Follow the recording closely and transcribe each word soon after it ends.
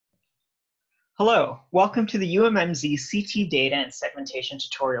Hello, welcome to the UMMZ CT Data and Segmentation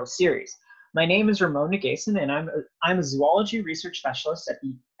tutorial series. My name is Ramon Nagesan, and I'm a zoology research specialist at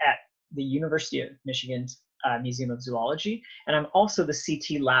the University of Michigan's Museum of Zoology, and I'm also the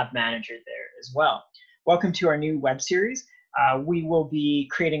CT lab manager there as well. Welcome to our new web series. We will be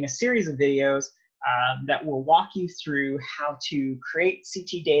creating a series of videos that will walk you through how to create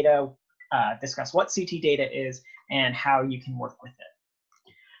CT data, discuss what CT data is, and how you can work with it.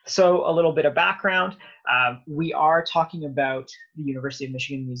 So a little bit of background, we are talking about the University of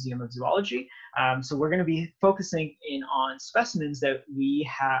Michigan Museum of Zoology. So we're going to be focusing in on specimens that we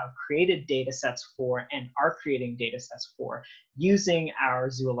have created data sets for and are creating data sets for using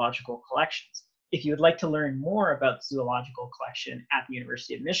our zoological collections. If you would like to learn more about zoological collection at the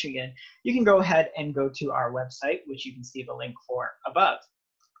University of Michigan, you can go ahead and go to our website, which you can see the link for above.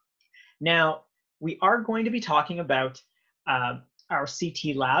 Now, we are going to be talking about our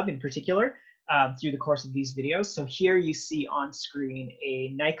CT lab in particular through the course of these videos. So here you see on screen a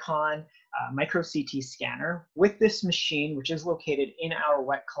Nikon micro CT scanner. With this machine, which is located in our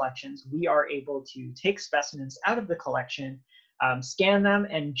wet collections, we are able to take specimens out of the collection, scan them,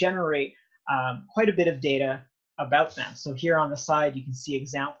 and generate quite a bit of data about them. So here on the side, you can see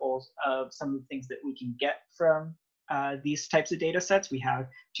examples of some of the things that we can get from these types of data sets. We have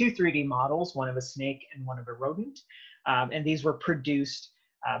two 3D models, one of a snake and one of a rodent. And these were produced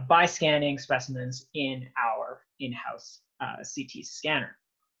by scanning specimens in our in-house CT scanner.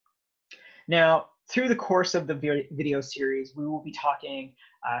 Now, through the course of the video series, we will be talking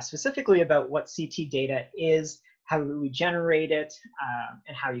specifically about what CT data is, how we generate it,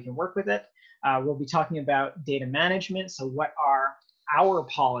 and how you can work with it. We'll be talking about data management. So what are our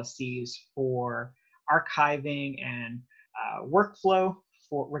policies for archiving and workflow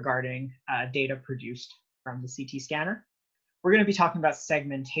regarding data produced from the CT scanner. We're going to be talking about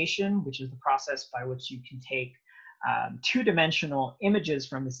segmentation, which is the process by which you can take two-dimensional images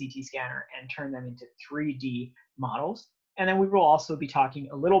from the CT scanner and turn them into 3D models. And then we will also be talking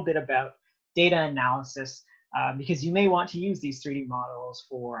a little bit about data analysis, because you may want to use these 3D models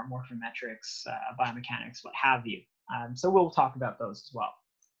for morphometrics, biomechanics, what have you. So we'll talk about those as well.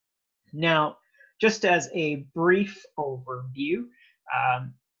 Now, just as a brief overview,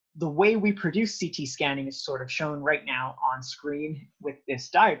 the way we produce CT scanning is sort of shown right now on screen with this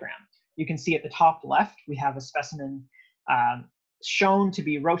diagram. You can see at the top left, we have a specimen shown to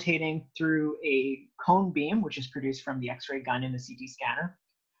be rotating through a cone beam, which is produced from the X-ray gun in the CT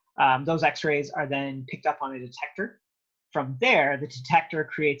scanner. Those X-rays are then picked up on a detector. From there, the detector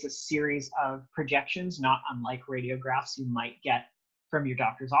creates a series of projections, not unlike radiographs you might get from your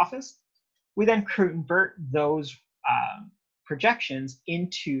doctor's office. We then convert those projections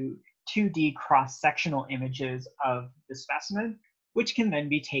into 2D cross-sectional images of the specimen, which can then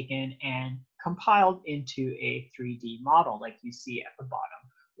be taken and compiled into a 3D model like you see at the bottom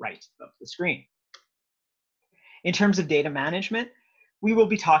right of the screen. In terms of data management, we will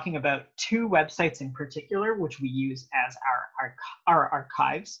be talking about two websites in particular, which we use as our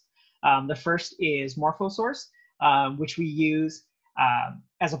archives. The first is MorphoSource, which we use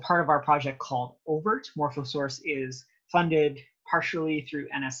as a part of our project called OVERT. MorphoSource is funded partially through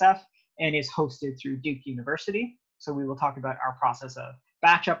NSF and is hosted through Duke University. So we will talk about our process of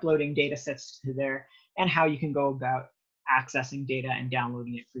batch uploading data sets to there and how you can go about accessing data and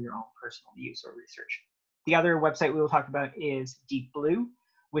downloading it for your own personal use or research. The other website we will talk about is Deep Blue,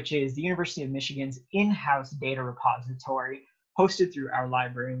 which is the University of Michigan's in-house data repository hosted through our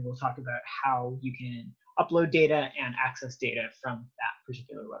library. And we'll talk about how you can upload data and access data from that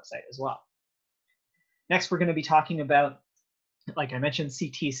particular website as well. Next, we're going to be talking about, like I mentioned,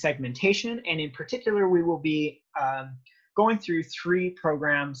 CT segmentation. And in particular, we will be going through three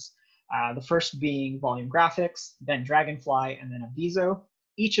programs, the first being Volume Graphics, then Dragonfly, and then Avizo.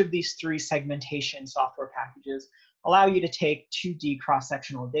 Each of these three segmentation software packages allow you to take 2D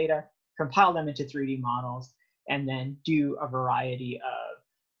cross-sectional data, compile them into 3D models, and then do a variety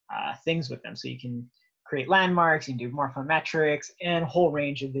of things with them. So you can create landmarks, you can do morphometrics, and a whole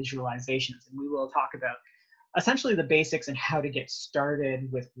range of visualizations. And we will talk about essentially the basics and how to get started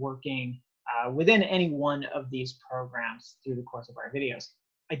with working within any one of these programs through the course of our videos.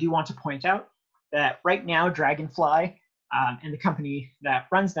 I do want to point out that right now, Dragonfly and the company that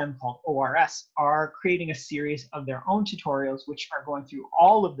runs them called ORS are creating a series of their own tutorials, which are going through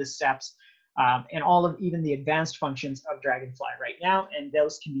all of the steps and all of even the advanced functions of Dragonfly right now. And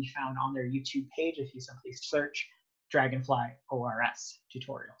those can be found on their YouTube page if you simply search Dragonfly ORS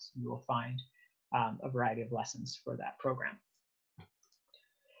tutorials. You will find a variety of lessons for that program.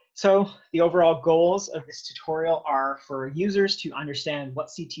 So the overall goals of this tutorial are for users to understand what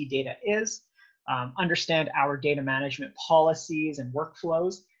CT data is, understand our data management policies and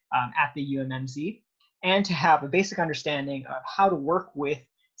workflows at the UMMZ, and to have a basic understanding of how to work with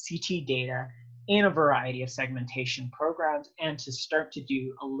CT data in a variety of segmentation programs, and to start to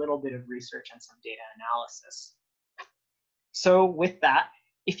do a little bit of research and some data analysis. So with that,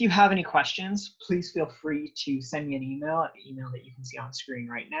 if you have any questions, please feel free to send me an email at the email that you can see on screen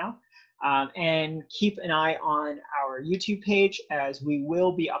right now. And keep an eye on our YouTube page, as we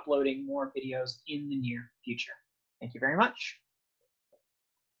will be uploading more videos in the near future. Thank you very much.